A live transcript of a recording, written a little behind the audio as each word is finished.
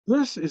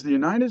This is the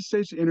United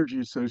States Energy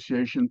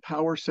Association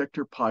Power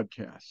Sector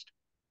Podcast.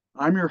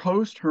 I'm your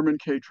host, Herman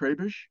K.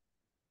 Trabish.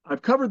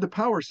 I've covered the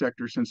power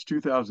sector since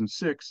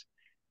 2006,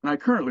 and I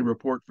currently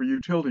report for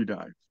Utility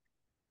Dive.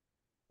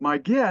 My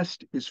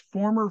guest is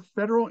former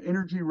Federal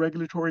Energy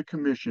Regulatory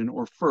Commission,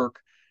 or FERC,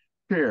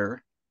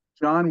 Chair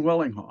Jon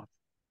Wellinghoff,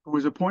 who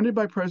was appointed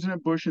by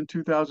President Bush in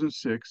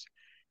 2006,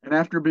 and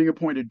after being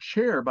appointed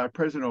chair by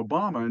President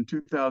Obama in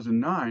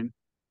 2009,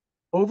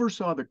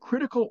 oversaw the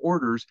critical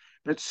orders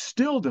that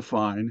still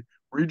define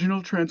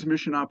regional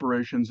transmission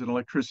operations and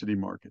electricity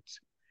markets.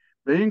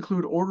 They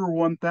include Order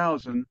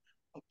 1000,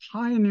 a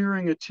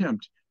pioneering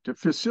attempt to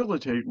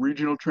facilitate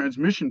regional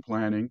transmission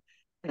planning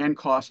and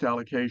cost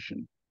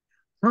allocation.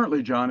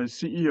 Currently, Jon is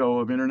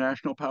CEO of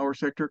International Power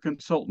Sector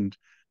Consultant,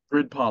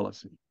 Grid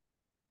Policy.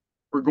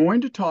 We're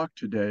going to talk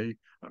today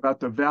about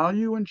the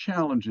value and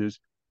challenges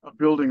of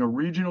building a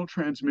regional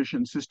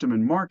transmission system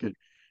and market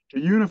to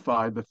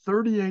unify the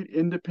 38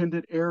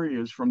 independent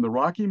areas from the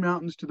Rocky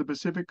Mountains to the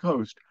Pacific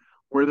Coast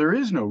where there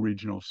is no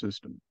regional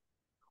system.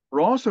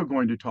 We're also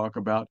going to talk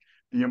about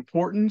the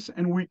importance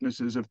and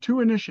weaknesses of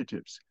two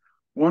initiatives,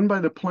 one by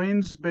the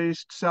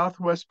Plains-based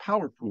Southwest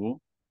Power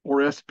Pool, or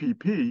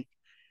SPP,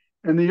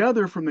 and the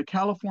other from the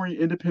California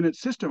Independent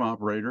System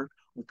Operator,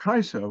 or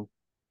CAISO,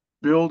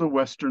 Build a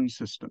Western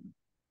System.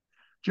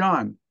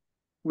 Jon,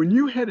 when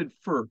you headed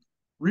FERC,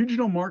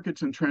 regional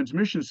markets and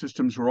transmission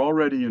systems were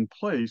already in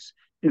place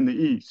in the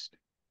East.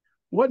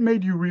 What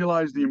made you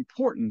realize the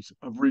importance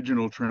of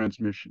regional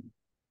transmission?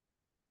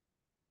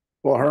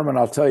 Well, Herman,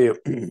 I'll tell you,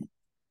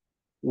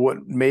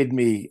 what made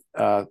me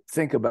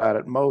think about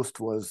it most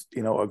was,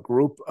 a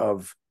group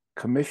of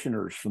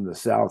commissioners from the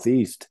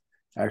Southeast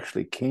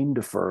actually came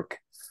to FERC,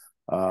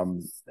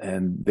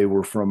 and they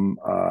were from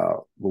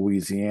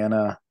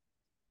Louisiana,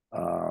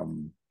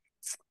 from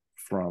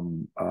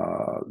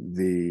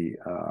the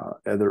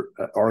other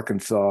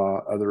Arkansas,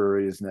 other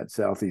areas in that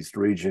Southeast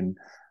region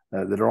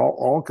that are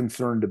all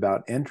concerned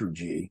about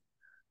Entergy,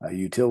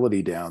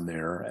 utility down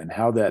there, and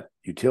how that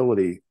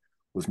utility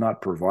was not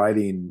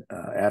providing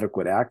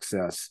adequate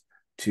access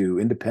to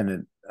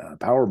independent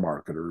power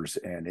marketers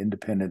and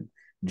independent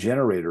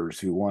generators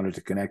who wanted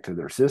to connect to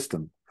their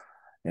system.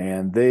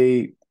 And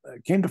they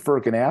came to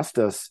FERC and asked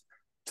us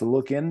to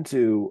look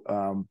into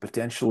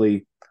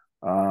potentially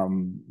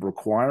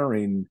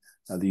requiring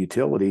the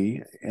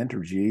utility,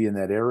 Entergy, in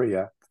that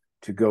area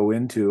to go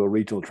into a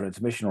regional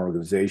transmission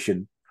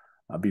organization,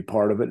 be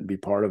part of it, and be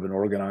part of an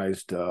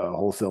organized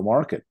wholesale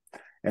market.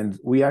 And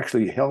we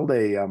actually held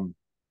a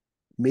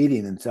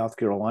meeting in South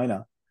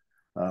Carolina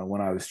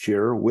when I was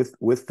chair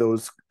with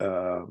those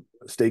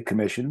state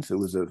commissions. It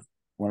was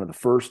one of the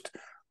first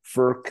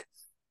FERC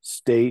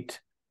state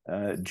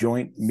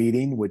joint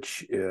meeting,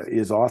 which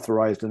is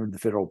authorized under the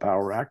Federal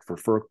Power Act for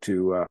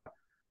FERC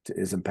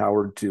is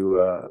empowered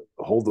to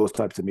hold those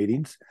types of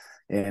meetings.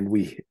 And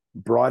we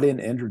brought in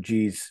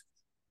Entergy's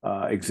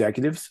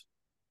executives,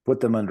 put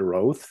them under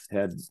oath,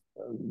 had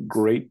a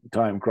great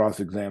time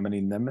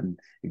cross-examining them and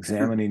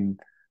examining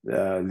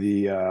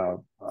the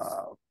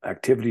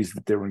activities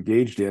that they were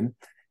engaged in,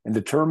 and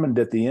determined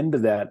at the end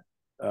of that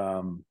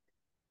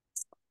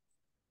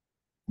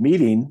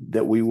meeting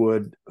that we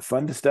would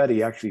fund a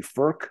study. Actually,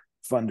 FERC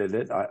funded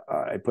it.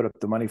 I put up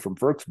the money from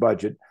FERC's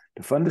budget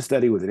to fund a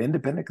study with an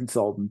independent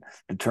consultant,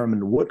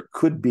 determine what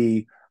could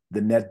be the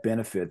net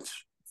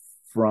benefits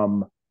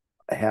from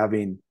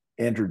having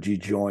Entergy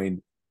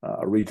join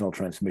a regional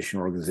transmission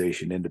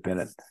organization,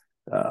 independent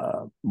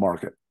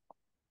market.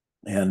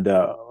 And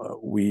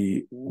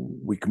we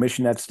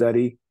commissioned that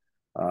study,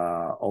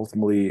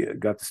 ultimately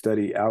got the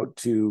study out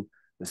to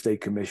the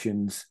state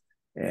commissions,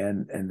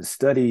 and the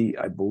study,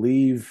 I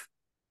believe,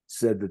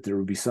 said that there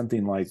would be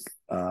something like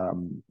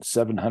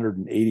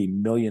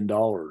 $780 million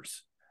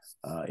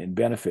in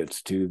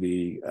benefits to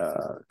the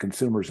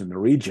consumers in the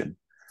region.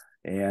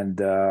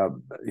 And,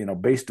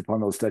 based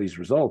upon those studies'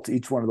 results,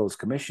 each one of those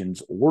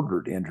commissions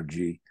ordered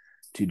Entergy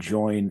to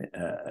join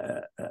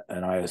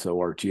an ISO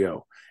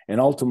RTO. And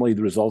ultimately,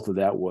 the result of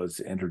that was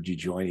Entergy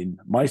joining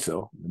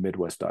MISO, the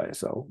Midwest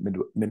ISO,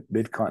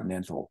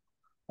 Mid-Continental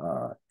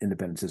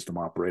Independent System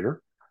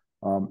Operator.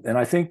 And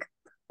I think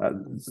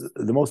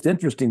the most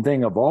interesting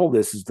thing of all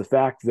this is the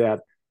fact that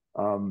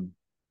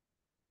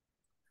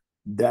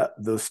that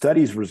those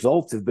studies'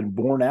 results have been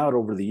borne out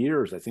over the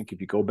years. I think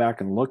if you go back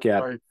and look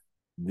at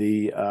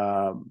the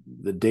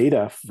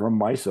data from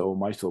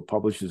MISO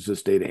publishes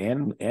this data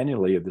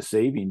annually of the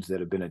savings that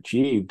have been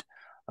achieved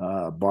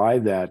by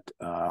that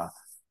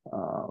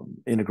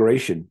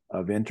integration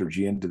of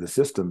Entergy into the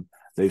system.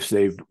 They've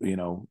saved,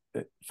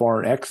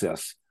 far in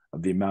excess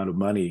of the amount of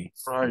money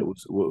that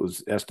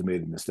was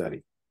estimated in the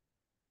study.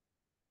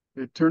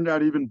 It turned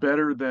out even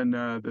better than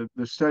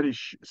the study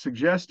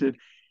suggested,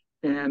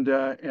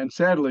 and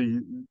sadly,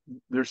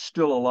 there's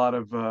still a lot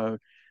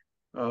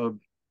of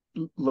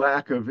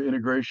lack of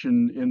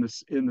integration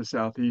in the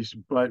Southeast,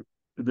 but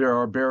there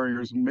are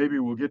barriers. Maybe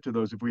we'll get to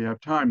those if we have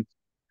time.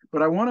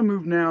 But I want to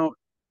move now.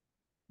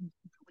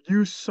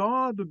 You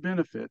saw the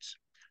benefits.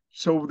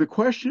 So the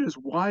question is,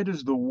 why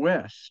does the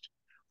West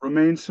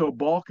remains so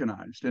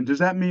balkanized? And does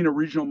that mean a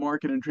regional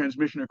market and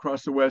transmission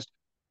across the West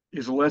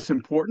is less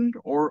important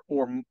or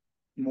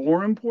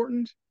more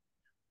important?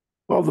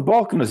 Well, the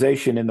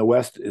balkanization in the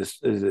West is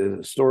a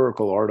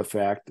historical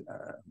artifact,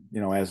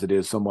 as it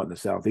is somewhat in the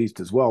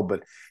Southeast as well.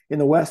 But in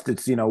the West,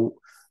 it's,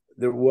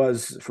 there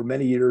was for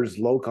many years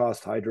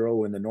low-cost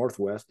hydro in the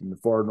Northwest, in the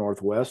far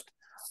Northwest,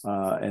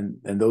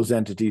 and those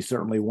entities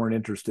certainly weren't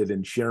interested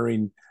in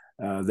sharing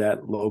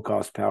that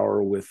low-cost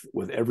power with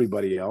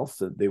everybody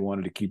else. They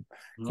wanted to keep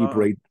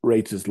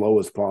rates as low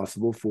as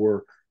possible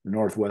for the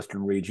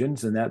Northwestern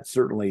regions, and that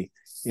certainly,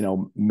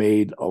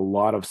 made a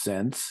lot of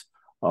sense.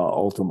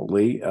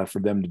 Ultimately, for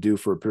them to do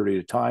for a period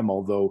of time,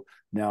 although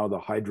now the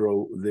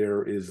hydro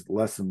there is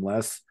less and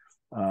less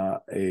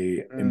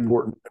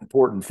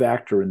important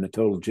factor in the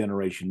total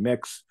generation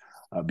mix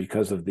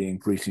because of the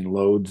increasing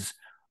loads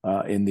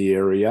in the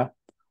area.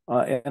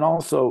 And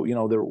also,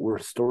 there were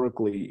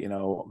historically,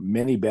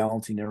 many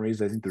balancing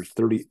areas. I think there's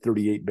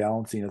 38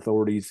 balancing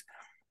authorities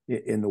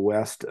in the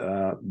West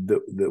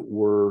that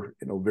were,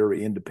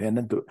 very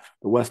independent. The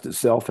West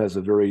itself has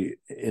a very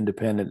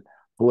independent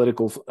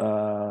political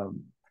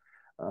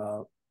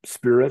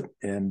spirit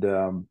and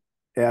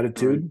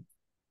attitude. Right.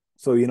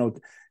 So,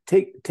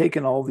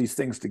 taking all these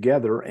things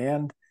together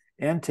and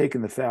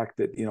taking the fact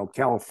that,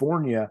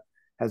 California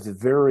has a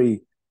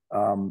very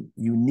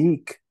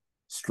unique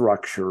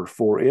structure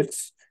for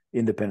its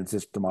independent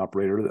system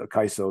operator, the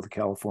CAISO, the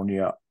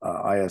California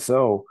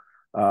ISO,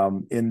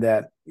 in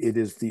that it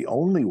is the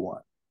only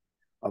one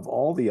of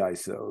all the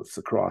ISOs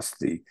across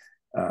the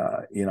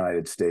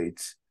United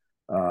States,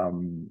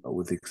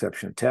 with the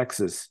exception of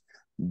Texas,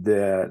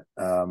 that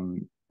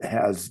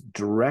has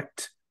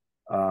direct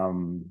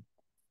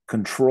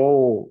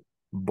control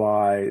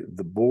by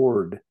the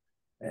board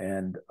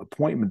and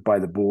appointment by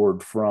the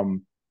board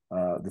from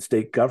the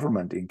state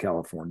government in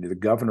California. The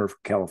governor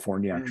of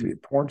California actually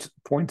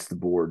appoints the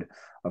board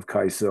of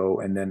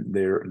CAISO, and then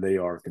they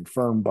are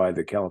confirmed by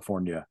the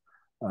California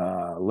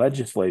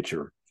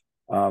legislature.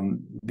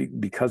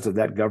 Because of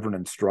that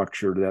governance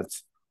structure,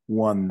 that's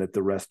one that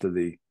the rest of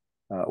the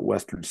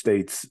Western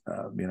states,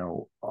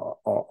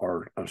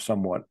 are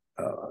somewhat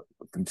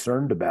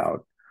concerned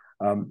about.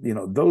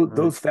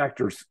 Those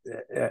factors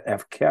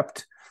have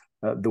kept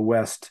the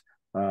West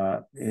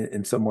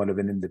in somewhat of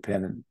an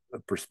independent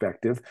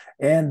perspective.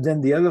 And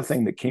then the other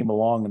thing that came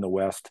along in the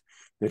West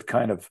that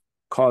kind of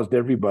caused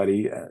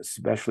everybody,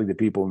 especially the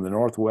people in the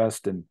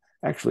Northwest, and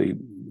actually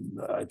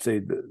I'd say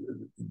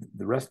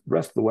the rest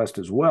of the West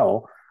as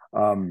well,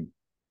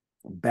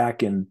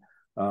 back in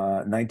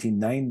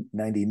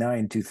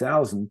 1999,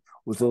 2000,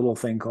 was a little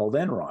thing called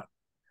Enron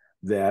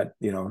that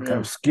kind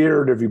of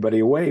scared everybody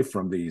away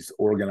from these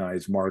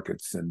organized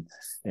markets and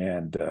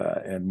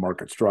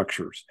market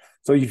structures.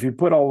 So if you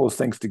put all those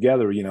things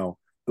together,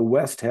 the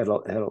West had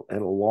a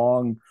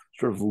long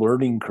sort of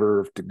learning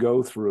curve to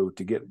go through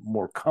to get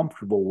more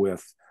comfortable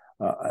with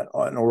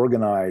an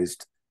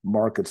organized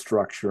market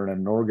structure and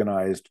an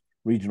organized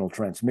regional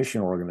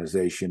transmission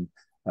organization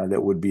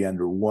that would be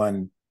under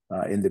one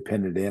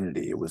independent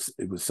entity. It was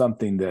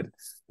something that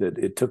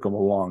it took them a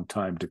long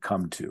time to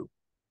come to.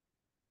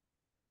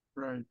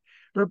 Right,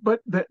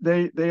 but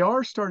they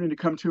are starting to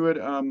come to it,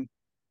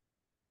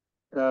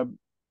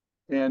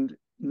 and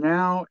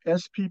now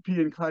SPP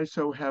and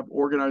CAISO have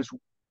organized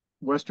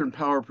Western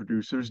power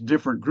producers,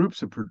 different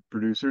groups of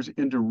producers,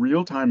 into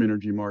real-time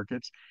energy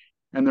markets,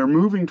 and they're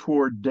moving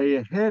toward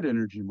day-ahead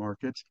energy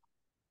markets.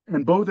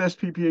 And both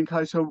SPP and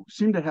CAISO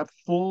seem to have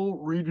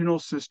full regional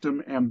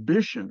system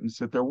ambitions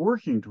that they're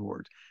working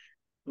towards.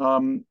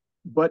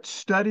 But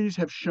studies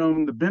have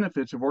shown the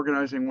benefits of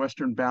organizing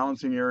Western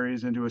balancing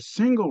areas into a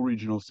single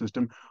regional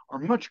system are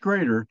much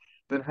greater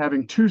than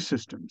having two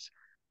systems.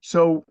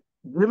 So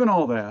given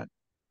all that,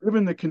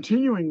 given the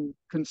continuing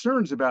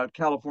concerns about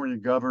California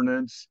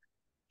governance,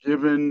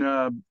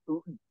 given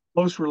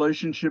close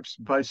relationships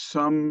by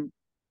some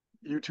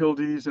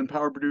utilities and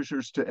power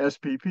producers to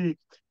SPP,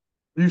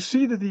 do you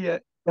see that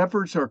the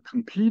efforts are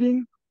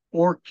competing,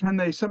 or can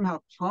they somehow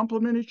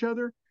complement each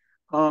other?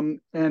 And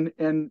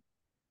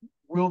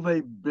will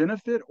they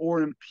benefit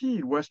or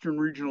impede Western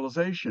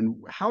regionalization?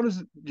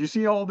 Do you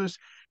see all this?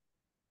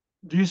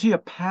 Do you see a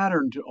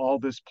pattern to all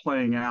this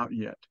playing out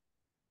yet?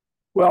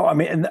 Well, I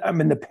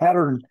mean, the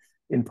pattern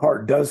in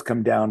part does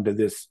come down to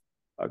this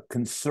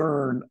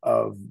concern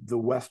of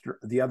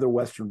the other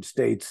Western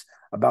states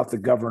about the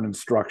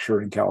governance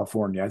structure in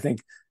California. I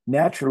think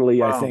naturally,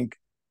 wow. I think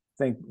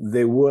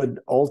they would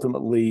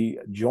ultimately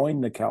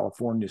join the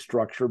California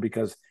structure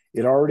because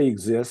it already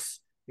exists.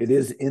 It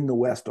is in the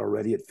West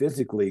already. It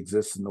physically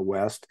exists in the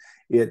West.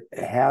 It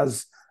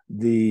has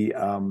the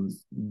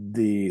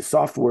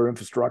software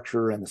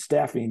infrastructure and the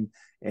staffing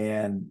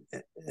and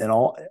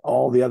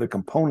all the other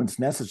components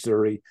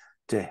necessary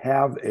to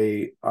have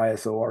a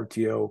ISO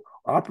RTO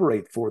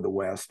operate for the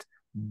West,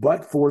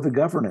 but for the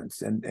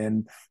governance.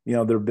 And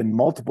there have been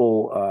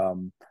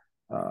multiple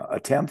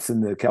attempts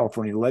in the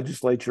California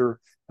legislature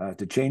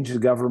to change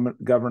the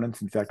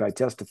governance. In fact, I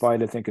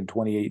testified, I think, in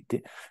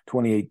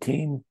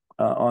 2018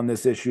 on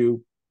this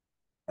issue.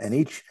 and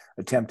each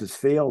attempt has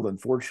failed,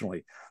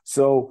 unfortunately.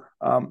 So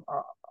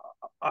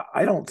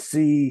I don't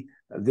see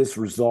this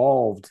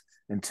resolved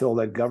until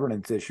that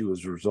governance issue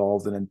is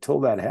resolved, and until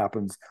that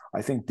happens,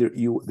 I think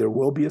there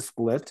will be a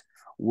split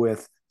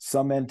with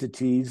some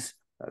entities,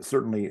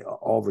 certainly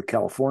all the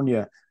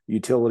California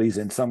utilities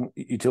and some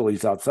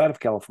utilities outside of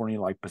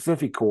California, like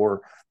Pacificor,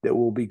 that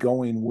will be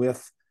going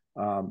with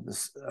a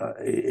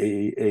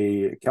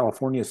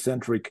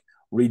California-centric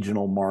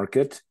regional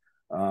market.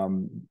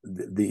 The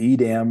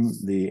EDAM,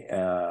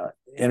 the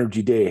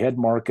Energy Day Ahead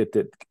market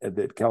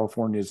that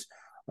California's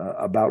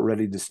about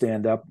ready to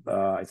stand up.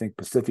 I think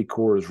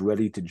Pacificor is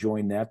ready to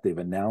join that. They've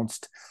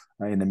announced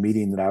in a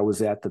meeting that I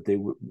was at that they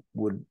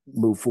would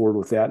move forward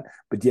with that.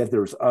 But yet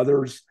there's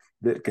others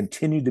that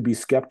continue to be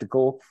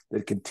skeptical,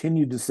 that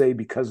continue to say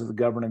because of the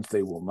governance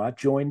they will not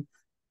join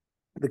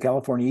the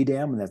California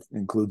EDAM, and that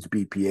includes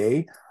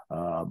BPA,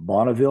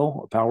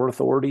 Bonneville Power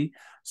Authority.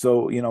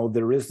 So,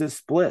 there is this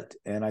split,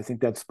 and I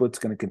think that split's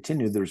going to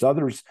continue. There's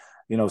others,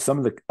 some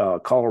of the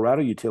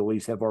Colorado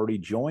utilities have already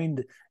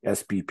joined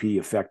SPP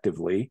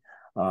effectively.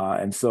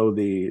 And so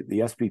the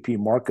SPP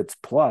Markets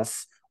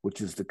Plus,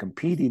 which is the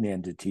competing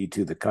entity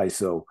to the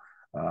CAISO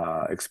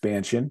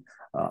expansion,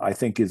 I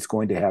think is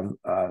going to have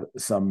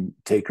some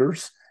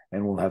takers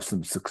and will have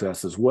some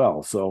success as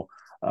well. So,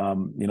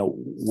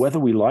 whether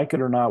we like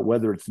it or not,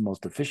 whether it's the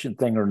most efficient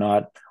thing or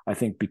not, I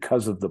think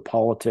because of the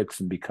politics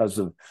and because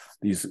of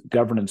these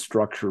governance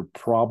structure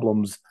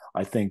problems,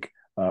 I think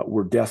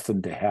we're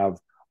destined to have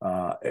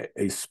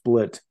a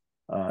split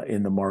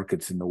in the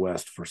markets in the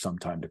West for some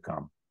time to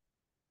come.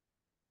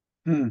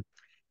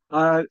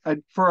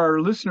 For our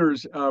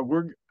listeners,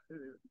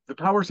 the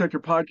Power Sector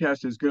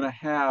Podcast is going to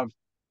have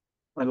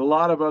a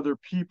lot of other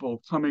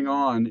people coming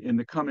on in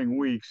the coming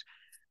weeks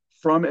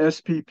from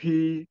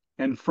SPP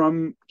and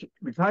from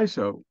the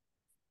CAISO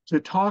to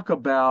talk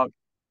about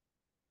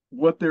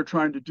what they're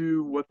trying to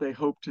do, what they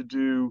hope to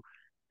do,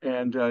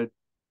 and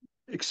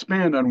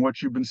expand on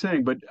what you've been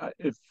saying. But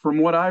from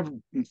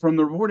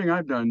the reporting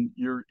I've done,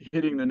 you're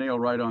hitting the nail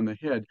right on the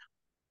head.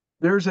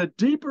 There's a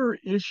deeper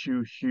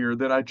issue here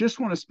that I just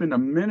want to spend a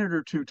minute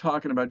or two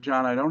talking about,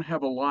 Jon. I don't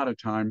have a lot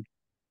of time,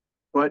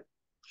 but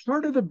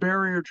part of the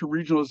barrier to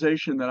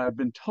regionalization that I've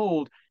been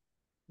told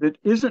that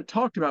isn't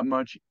talked about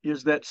much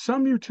is that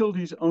some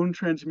utilities own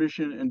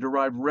transmission and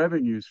derive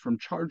revenues from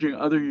charging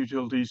other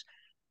utilities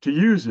to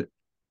use it.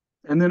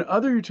 And then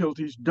other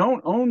utilities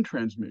don't own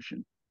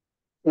transmission.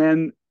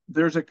 And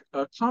there's a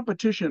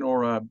competition,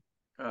 or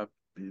the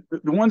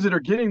ones that are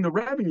getting the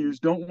revenues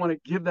don't want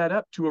to give that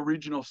up to a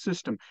regional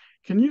system.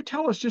 Can you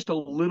tell us just a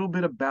little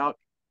bit about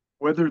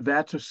whether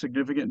that's a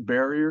significant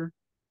barrier?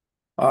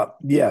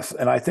 Yes,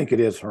 and I think it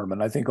is,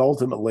 Herman. I think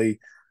ultimately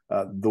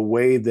the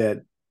way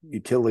that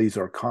utilities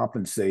are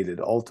compensated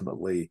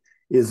ultimately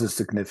is a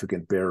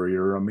significant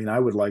barrier. I mean, I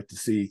would like to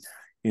see,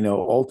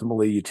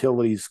 ultimately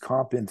utilities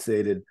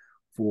compensated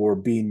for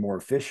being more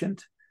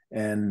efficient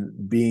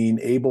and being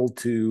able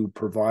to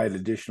provide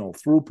additional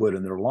throughput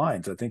in their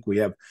lines. I think we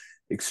have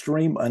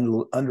extreme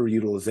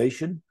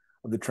underutilization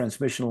of the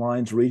transmission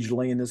lines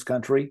regionally in this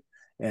country,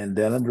 and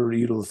that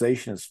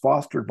underutilization is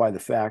fostered by the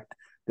fact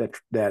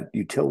that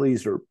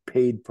utilities are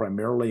paid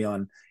primarily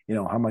on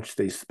how much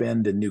they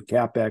spend in new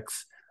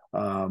capex,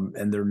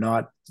 and they're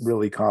not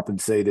really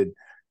compensated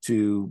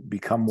to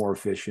become more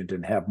efficient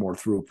and have more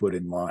throughput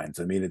in lines.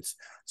 I mean, it's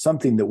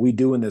something that we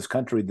do in this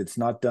country that's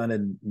not done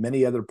in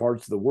many other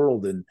parts of the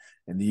world. In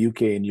the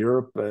UK and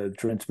Europe,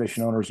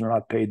 transmission owners are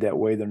not paid that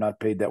way. They're not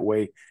paid that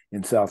way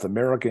in South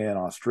America and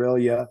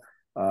Australia.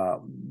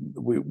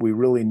 We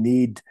really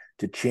need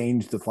to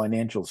change the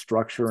financial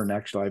structure. And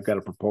actually, I've got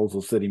a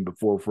proposal sitting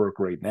before FERC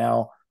right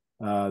now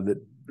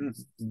that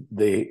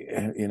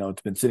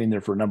it's been sitting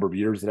there for a number of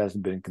years. It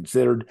hasn't been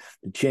considered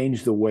to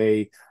change the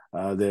way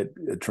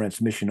that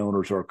transmission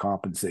owners are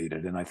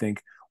compensated. And I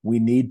think we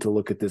need to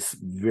look at this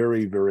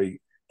very,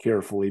 very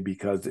carefully,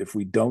 because if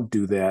we don't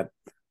do that,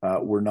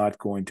 we're not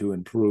going to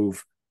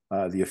improve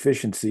the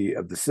efficiency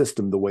of the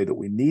system the way that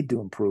we need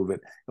to improve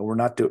it. And we're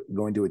not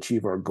going to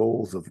achieve our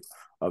goals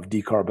of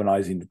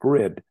decarbonizing the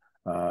grid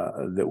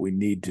that we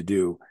need to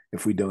do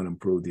if we don't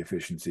improve the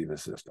efficiency of the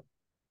system.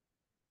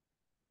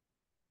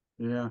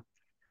 Yeah.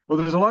 Well,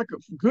 there's a lot.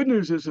 Good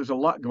news is there's a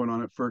lot going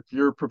on at FERC.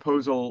 Your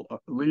proposal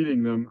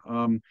leading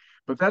them,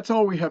 but that's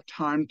all we have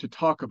time to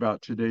talk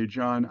about today,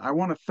 Jon. I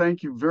want to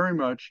thank you very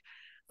much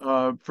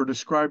for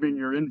describing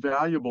your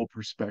invaluable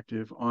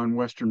perspective on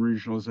Western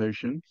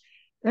regionalization,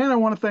 and I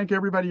want to thank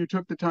everybody who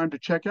took the time to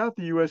check out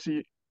the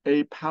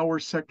USEA Power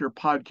Sector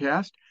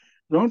Podcast.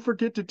 Don't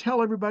forget to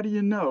tell everybody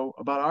you know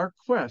about our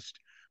quest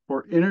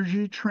for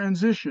energy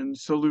transition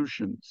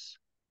solutions.